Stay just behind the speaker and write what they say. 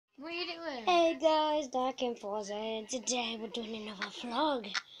What are you doing? Hey guys, Dark and Forza, and today we're doing another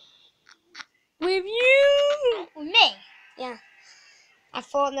vlog. With you! With me? Yeah. I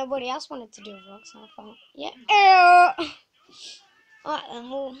thought nobody else wanted to do a vlog, so I thought, yeah. Alright then,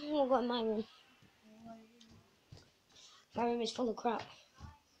 we'll go in my room. My room is full of crap.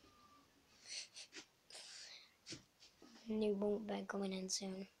 New bunk bed coming in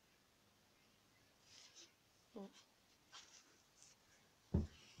soon.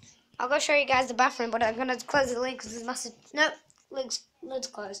 I'll go show you guys the bathroom, but I'm gonna close the lid because there's massive. No, lid's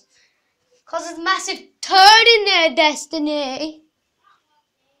closed. Because there's massive turd in there, Destiny.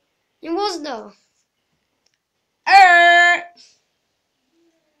 It was though.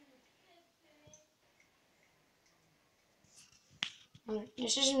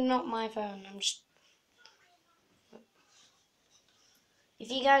 This is not my phone.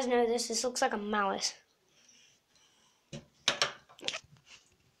 If you guys know this looks like a mouse.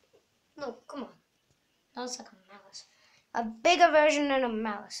 Look, come on. That looks like a mouse. A bigger version than a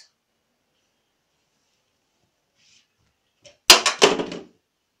mouse.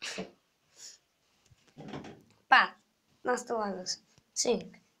 Bath. That's the Lila's.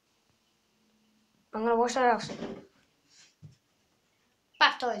 Sink. I'm gonna wash that off soon.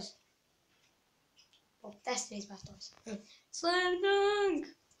 Bath toys. Well, Destiny's bath toys. Slam dunk!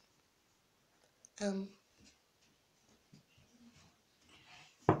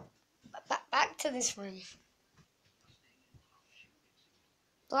 Back to this room.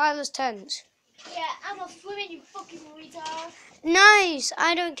 Lila's tents. Yeah, I'm a swimming, you fucking retard. Nice!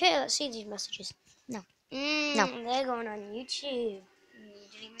 I don't care. Let's see these messages. No. No. They're going on YouTube.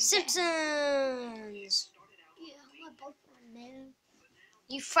 Simpsons! Yeah, my boyfriend now.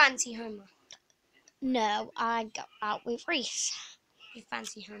 You fancy Homer. No, I got out with Reese. You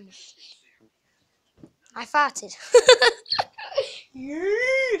fancy Homer. I farted.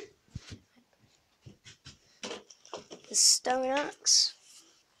 The stone axe.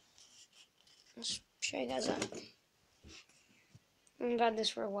 Let's show you guys that. I've had this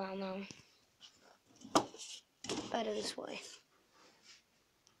for a while now. Better this way.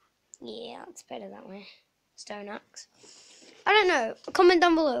 Yeah, it's better that way. Stone axe. I don't know. Comment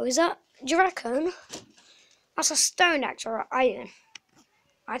down below. Do you reckon that's a stone axe or an iron?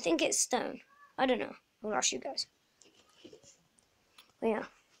 I think it's stone. I don't know. I'll ask you guys. But yeah.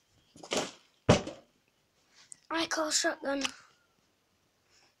 I call shotgun.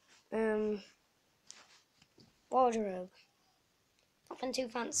 Wardrobe. Nothing too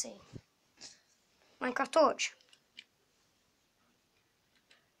fancy. Minecraft torch.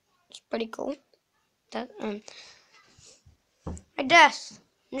 It's pretty cool. My desk.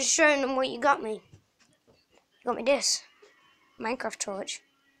 I'm just showing them what you got me. You got me this. Minecraft torch.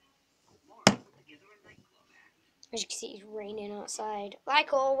 As you can see, it's raining outside.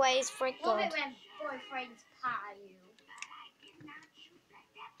 Like always, freak Love God. it when boyfriends pie you.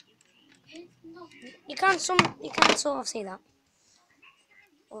 You can't sort of see that.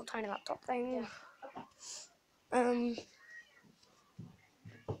 Little tiny laptop thing.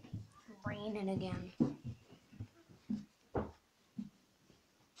 Raining again.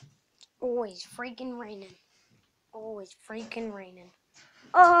 Always freaking raining. Always freaking raining.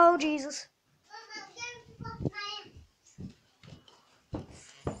 Oh, Jesus.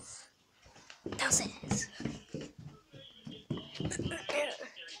 Downstairs.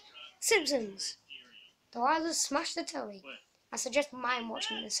 Simpsons. Delilah smashed the telly. I suggest mine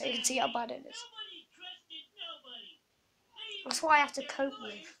watching this so you can see how bad it is. That's what I have to cope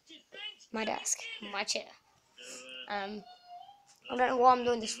with. My desk, my chair. I don't know what I'm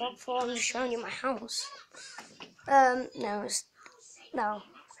doing this vlog for. I'm just showing you my house. No.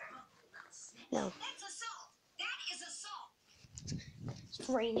 It's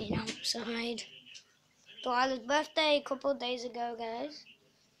raining outside. Delilah's birthday a couple of days ago, guys.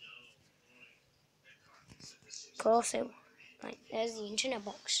 Of course, there's the internet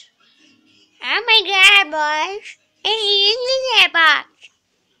box. Oh my God, boys! It's the internet box.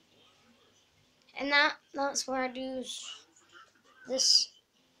 And that's where I do. This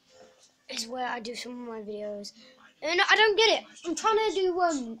is where I do some of my videos. And I don't get it. I'm trying to do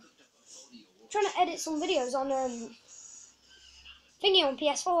trying to edit some videos on thingy on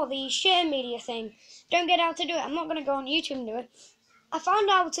PS4, the share media thing. Don't get how to do it. I'm not gonna go on YouTube and do it. I found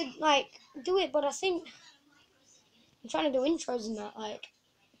out how to do it, but I think I'm trying to do intros and that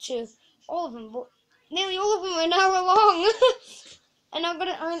to all of them, but nearly all of them are an hour long. And I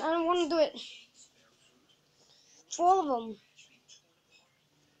don't want to do it for all of them.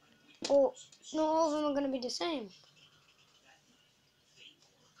 But not all of them are gonna be the same.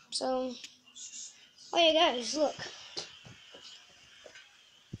 So, oh yeah, guys, look.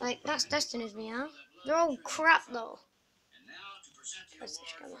 Like, that's Destiny's VR. They're all crap, though. Where's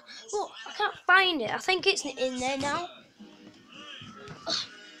this camera? Look, I can't find it. I think it's in there now.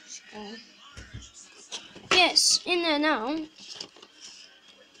 Yes, in there now.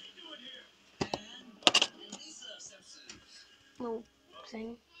 Little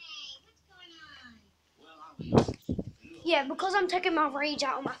thing. Yeah, because I'm taking my rage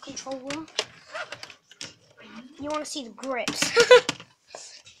out of my controller. You want to see the grips.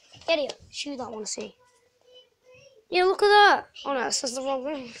 Idiot. Shoot that I want to see. Yeah, look at that. Oh no, that's the wrong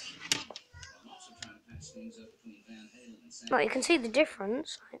thing. Like, you can see the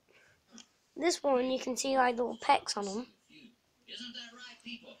difference. Like, this one, you can see like little pecks on them.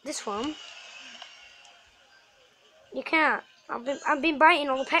 This one, you can't. I've been biting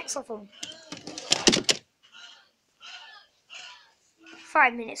all the pecks off them.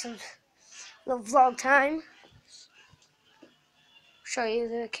 5 minutes of little vlog time. Show you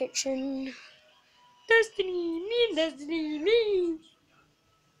the kitchen. Destiny, me and Destiny, me.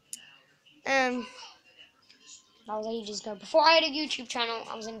 That was ages ago. Before I had a YouTube channel,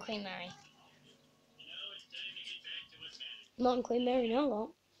 I was in Queen Mary. I'm not in Queen Mary now,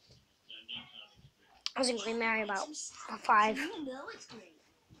 though. I was in Queen Mary about 5,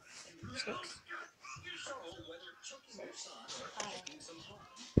 6.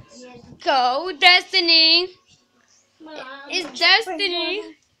 Go, Destiny! It's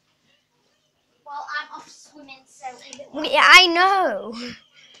Destiny! Well, I'm off swimming, so... Yeah, I know!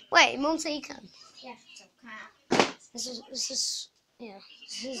 Wait, Mum said you can. Yeah, so can't. This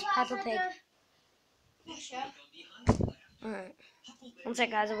is Peppa Pig. Alright. One sec,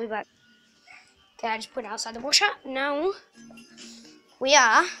 guys, I'll be back. Okay, I just put it outside the washer. Now, we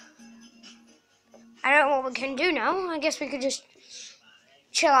are... I don't know what we can do now. I guess we could just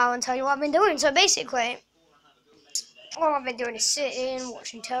chill out and tell you what I've been doing. So basically, all I've been doing is sitting,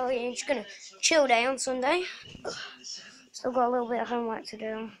 watching telly, and just gonna chill day on Sunday. Still got a little bit of homework to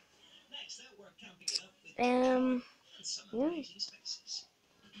do. Yeah.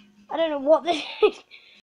 I don't know what the